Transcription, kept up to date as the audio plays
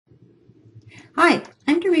Hi,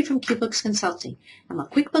 I'm Doree from QBooks Consulting. I'm a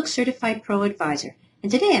QuickBooks Certified Pro Advisor, and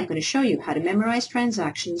today I'm going to show you how to memorize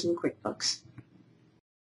transactions in QuickBooks.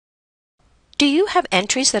 Do you have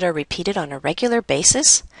entries that are repeated on a regular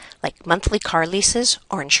basis, like monthly car leases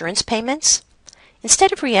or insurance payments?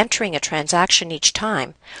 Instead of re-entering a transaction each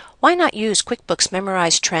time, why not use QuickBooks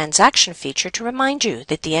Memorize Transaction feature to remind you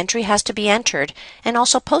that the entry has to be entered and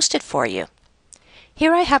also posted for you?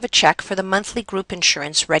 Here I have a check for the monthly group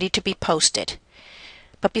insurance ready to be posted.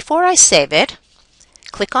 But before I save it,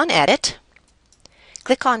 click on Edit,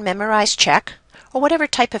 click on Memorize Check, or whatever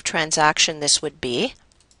type of transaction this would be.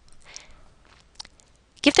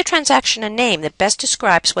 Give the transaction a name that best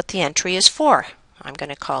describes what the entry is for. I'm going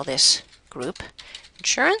to call this Group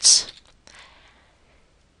Insurance.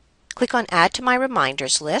 Click on Add to my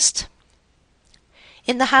Reminders list.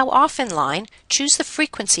 In the How Often line, choose the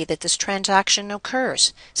frequency that this transaction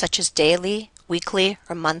occurs, such as daily, weekly,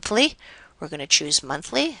 or monthly. We're going to choose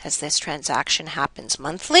monthly, as this transaction happens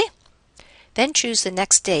monthly. Then choose the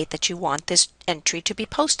next date that you want this entry to be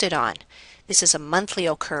posted on. This is a monthly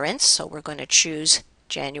occurrence, so we're going to choose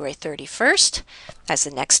January 31st as the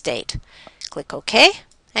next date. Click OK,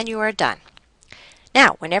 and you are done.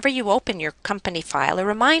 Now, whenever you open your company file, a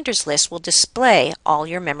reminders list will display all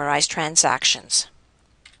your memorized transactions.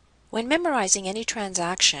 When memorizing any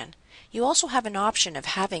transaction, you also have an option of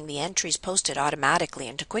having the entries posted automatically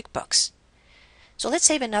into QuickBooks. So let's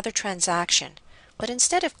save another transaction, but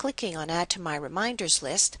instead of clicking on Add to my Reminders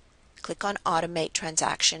list, click on Automate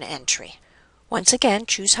Transaction Entry. Once again,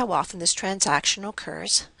 choose how often this transaction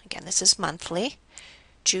occurs. Again, this is monthly.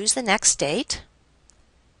 Choose the next date,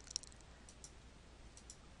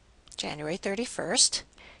 January 31st.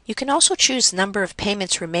 You can also choose the number of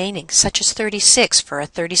payments remaining, such as 36 for a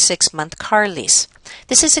 36-month car lease.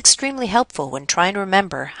 This is extremely helpful when trying to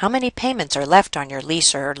remember how many payments are left on your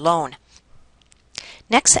lease or loan.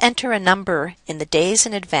 Next, enter a number in the days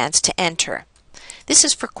in advance to enter. This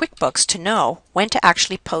is for QuickBooks to know when to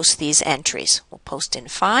actually post these entries. We'll post in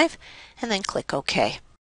 5 and then click OK.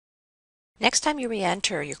 Next time you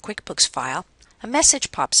re-enter your QuickBooks file, a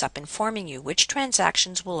message pops up informing you which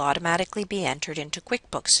transactions will automatically be entered into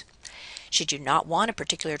QuickBooks. Should you not want a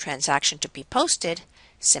particular transaction to be posted,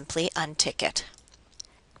 simply untick it.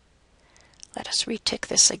 Let us retick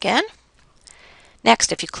this again.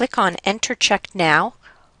 Next, if you click on Enter Check Now,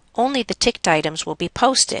 only the ticked items will be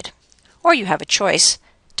posted. Or you have a choice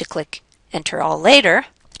to click Enter All Later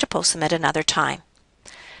to post them at another time.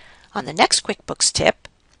 On the next QuickBooks tip,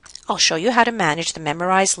 I'll show you how to manage the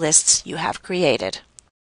memorized lists you have created.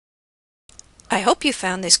 I hope you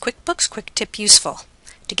found this QuickBooks Quick Tip useful.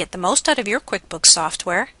 To get the most out of your QuickBooks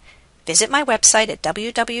software, visit my website at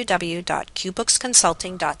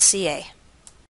www.qbooksconsulting.ca.